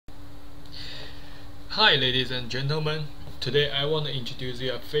Hi ladies and gentlemen, today I want to introduce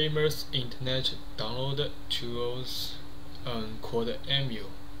you a famous internet download tools called eMule.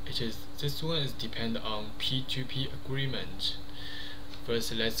 This one is depend on P2P agreement.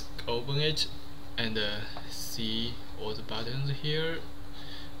 First let's open it and see all the buttons here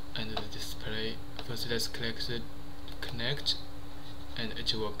and the display. First let's click the connect and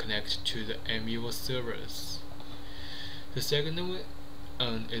it will connect to the eMule servers. The second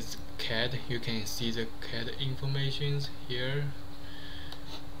one is CAD. You can see the CAD informations here,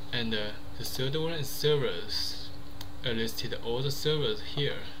 and the third one is servers. I listed all the servers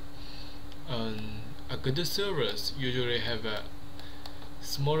here. A good servers usually have a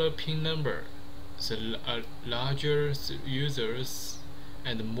smaller pin number, so larger users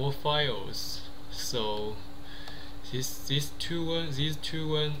and more files. So these two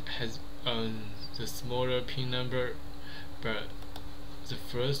one has the smaller pin number, but the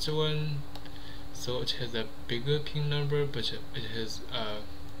first one, so it has a bigger pin number, but it has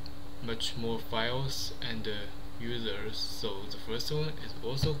much more files and users. So the first one is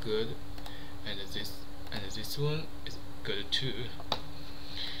also good, and this one is good too.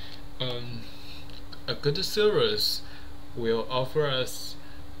 A good service will offer us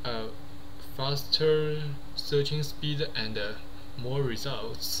a faster searching speed and more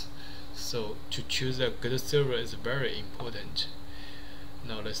results. So to choose a good server is very important.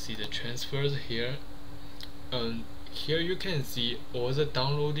 Now let's see the transfers here. Here you can see all the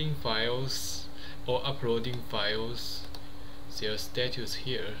downloading files or uploading files, their status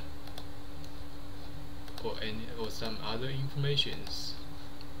here, or some other informations.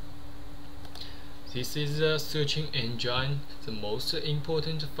 This is the searching engine, the most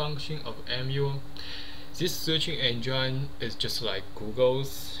important function of eMule. This searching engine is just like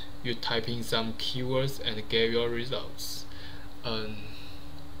Google's. You type in some keywords and get your results.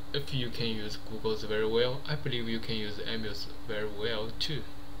 If you can use Google's very well, I believe you can use eMule's very well too.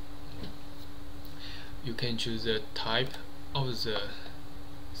 You can choose the type of the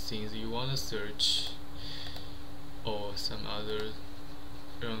things you want to search or some other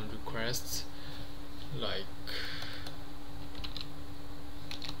requests, like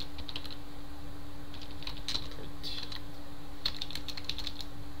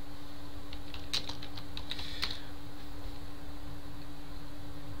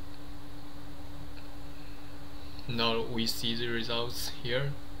now we see the results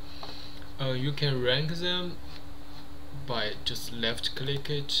here. You can rank them by just left click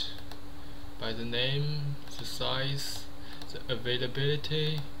it by the name, the size, the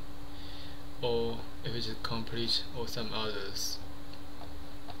availability, or if it is complete, or some others.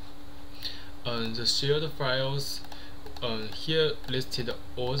 The shared files, here listed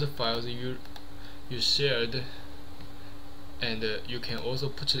all the files you shared, and you can also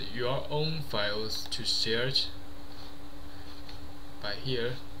put your own files to share by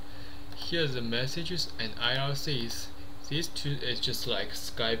here. Here the messages and IRCs. These two is just like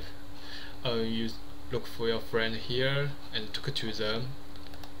Skype. You look for your friend here and talk to them,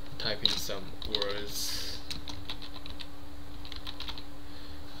 type in some words,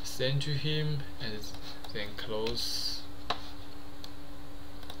 send to him, and then close.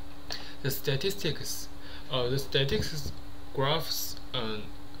 The statistics graphs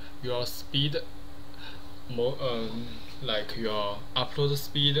your speed, more like your upload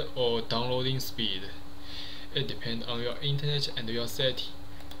speed or downloading speed. It depends on your internet and your setting.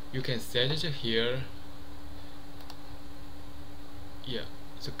 You can set it here. Yeah,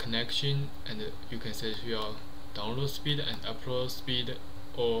 the connection, and you can set your download speed and upload speed,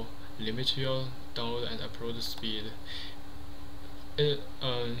 or limit your download and upload speed.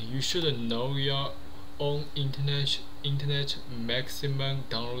 You should know your own internet maximum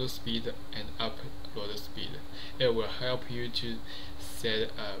download speed and upload speed. It will help you to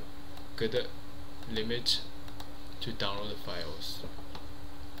set a good limit to download files.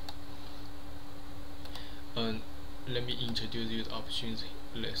 Let me introduce you the options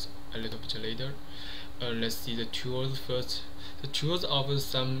a little bit later. Let's see the tools first. The tools offer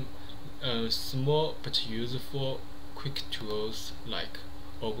some small but useful quick tools, like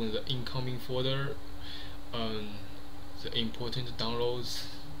open the incoming folder, the important downloads,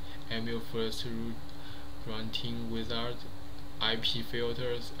 eMule first routing wizard, IP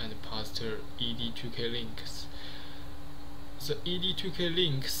filters, and faster ED2K links. The ED2K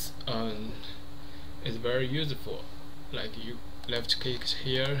links is very useful. Like you left click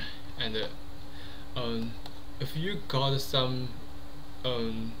here, and if you got some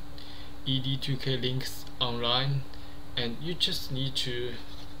ED2K links online, and you just need to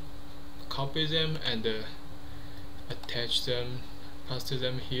copy them and attach them paste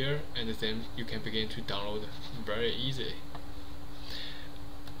them here, and then you can begin to download very easy.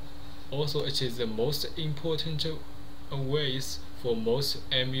 Also, it is the most important ways for most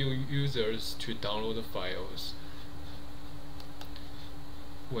eMule users to download files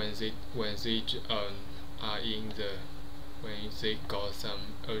when they are in the when they got some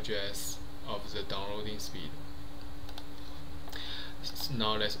address of the downloading speed. So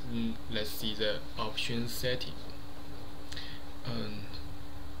now let's see the option setting.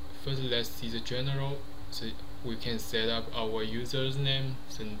 First, let's see the general. So we can set up our user's name,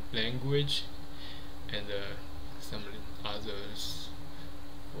 the language, and some others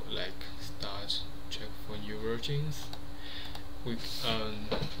like start check for new versions.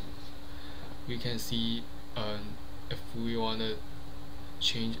 We can see if we wanna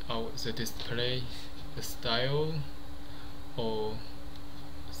change the display, the style, or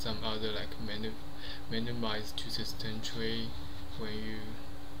some other like minimize to system tray when you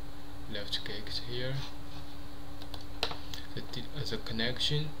left click here. The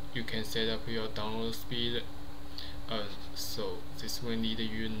connection, you can set up your download speed. So this will need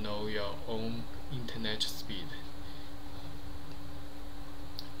you know your own internet speed.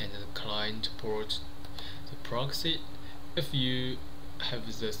 And the client port, the proxy, if you have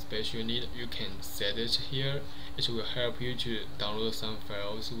the special need, you can set it here. It will help you to download some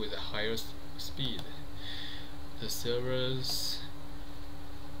files with a higher speed. The servers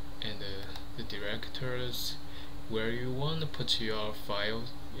and the directories, where you want to put your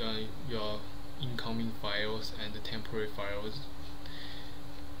files, your incoming files and the temporary files,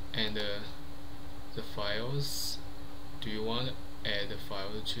 and the files. Do you want to add a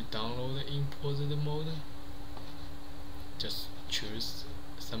file to download the imported mode? Just choose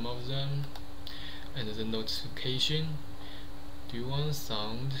some of them. And the notification, do you want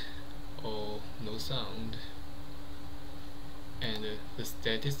sound or no sound? And the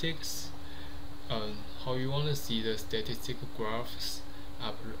statistics, how you want to see the statistic graphs,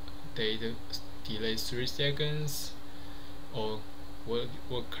 update delay 3 seconds, or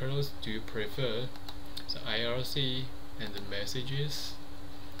what colors do you prefer? The IRC and the messages,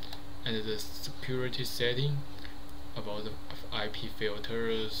 and the security setting about the IP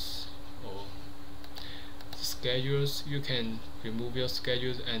filters or the schedules. You can remove your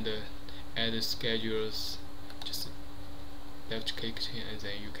schedules and add schedules. Just left click and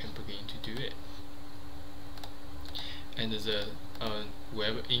then you can begin to do it. And the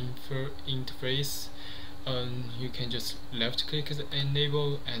web interface, you can just left click the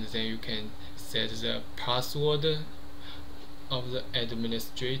enable, and then you can set the password of the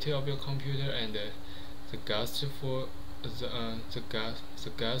administrator of your computer and the guest for the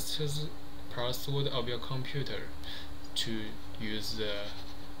guest's password of your computer to use the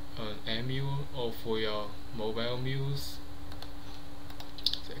eMule or for your mobile mules.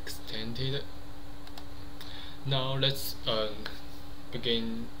 The extended. Now let's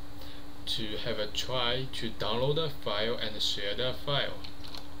begin to have a try to download a file and share the file.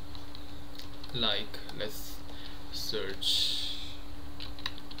 Like, let's search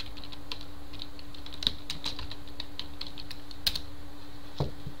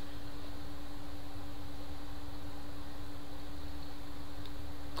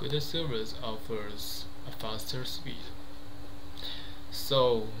good servers offers a faster speed.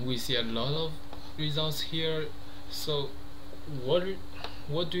 So we see a lot of results here. So what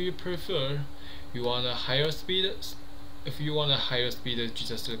do you prefer? You want a higher speed? If you want a higher speed,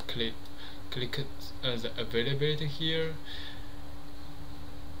 just click the availability here.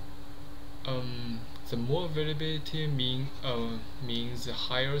 The more availability means a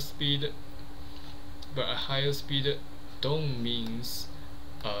higher speed, but a higher speed don't means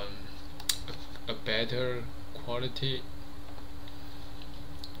a better quality.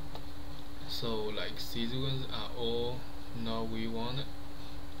 So like these ones are all now we want,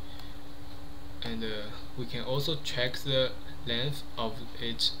 and we can also check the length of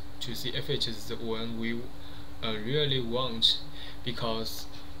it to see if it is the one we really want, because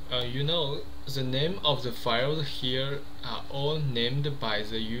you know the name of the files here are all named by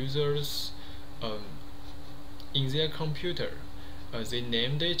the users in their computer. They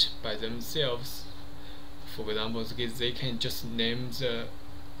named it by themselves. For example, they can just name the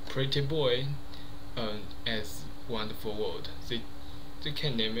pretty boy as wonderful world. They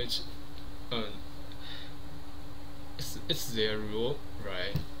can name it. It's their rule,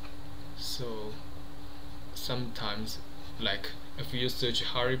 right? So sometimes, like if you search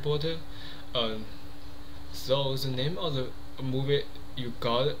Harry Potter, so the name of the movie you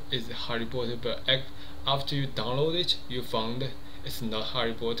got is Harry Potter, but after you download it, you found it's not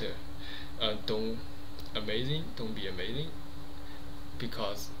Harry Potter. Don't be amazing.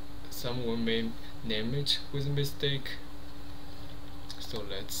 because someone may name it with mistake. So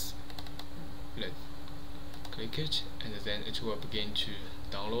let's click it, and then it will begin to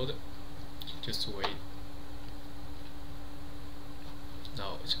download. Just wait.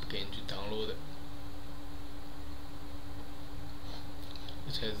 Now it's beginning to download.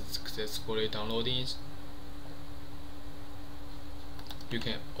 It has successfully downloaded it. You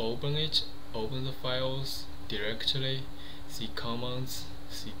can open it, open the files directly, see commands,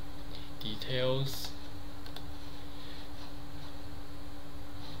 see details,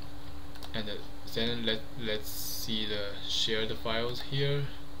 and then let's see the shared files here.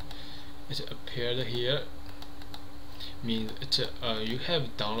 It appeared here, means you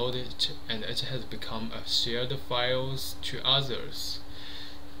have downloaded it and it has become a shared files to others.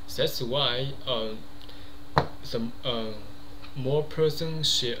 That's why more person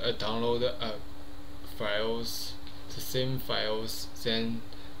share download files, the same files, then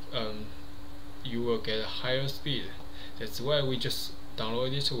you will get a higher speed. That's why we just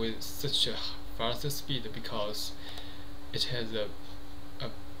download it with such a fast speed, because it has a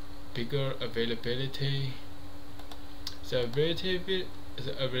bigger availability. The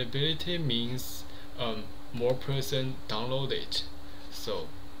availability means more person download it. So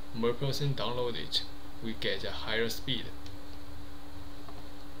more person download it, we get a higher speed.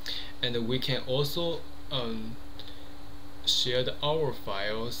 And we can also share our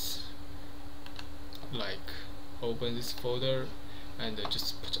files, like open this folder and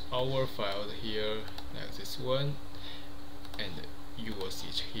just put our file here, like this one, and you will see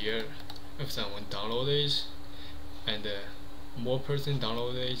it here. If someone download it and more person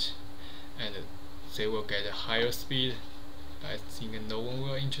download it, and they will get a higher speed. I think no one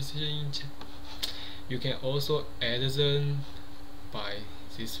will interested in it. You can also add them by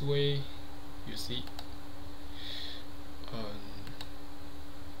this way. You see,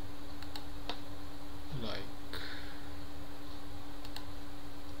 like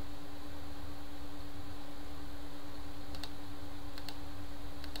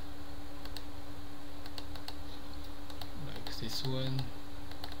this one.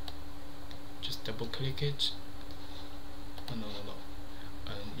 Just double click it. Oh, no.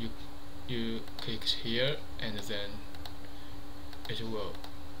 You click here, and then it will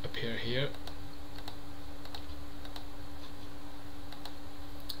appear here.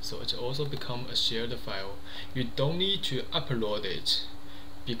 So it also become a shared file. You don't need to upload it,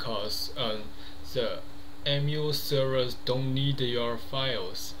 because the eMule servers don't need your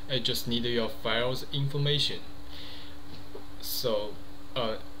files. It just need your files information. So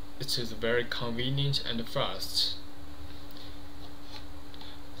it is very convenient and fast.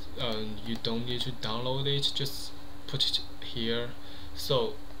 You don't need to download it, just put it here.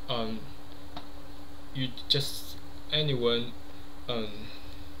 So you just anyone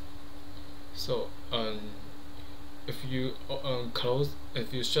if you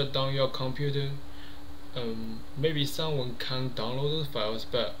if you shut down your computer, maybe someone can't download the files,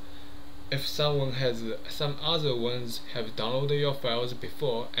 but if someone has some other ones have downloaded your files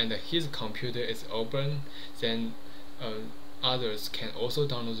before and his computer is open, then others can also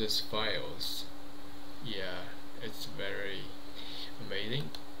download these files. Yeah, it's very amazing.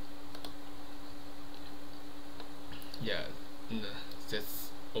 Yeah,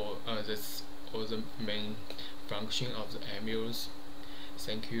 that's all. That's all the main function of the eMules.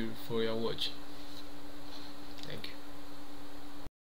 Thank you for your watch. Thank you.